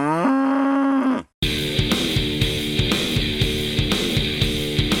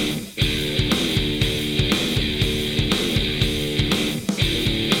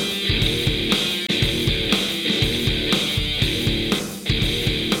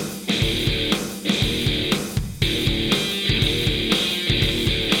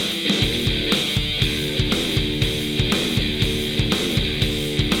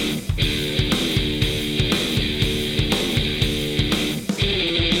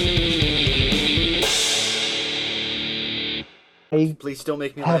 Please don't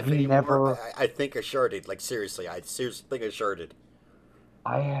make me Have laugh anymore. never- I think I sharded. Like, seriously. I seriously think I sharded.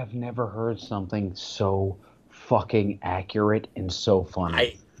 I have never heard something so fucking accurate and so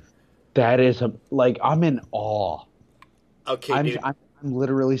funny. That is I'm in awe. Okay, dude. I'm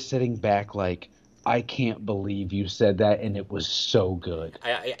literally sitting back like I can't believe you said that and it was so good.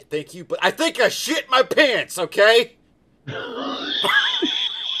 I thank you, but I think I shit my pants, okay?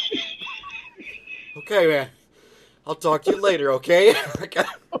 Okay, man. I'll talk to you later, okay?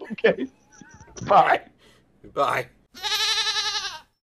 Okay. Bye. Bye.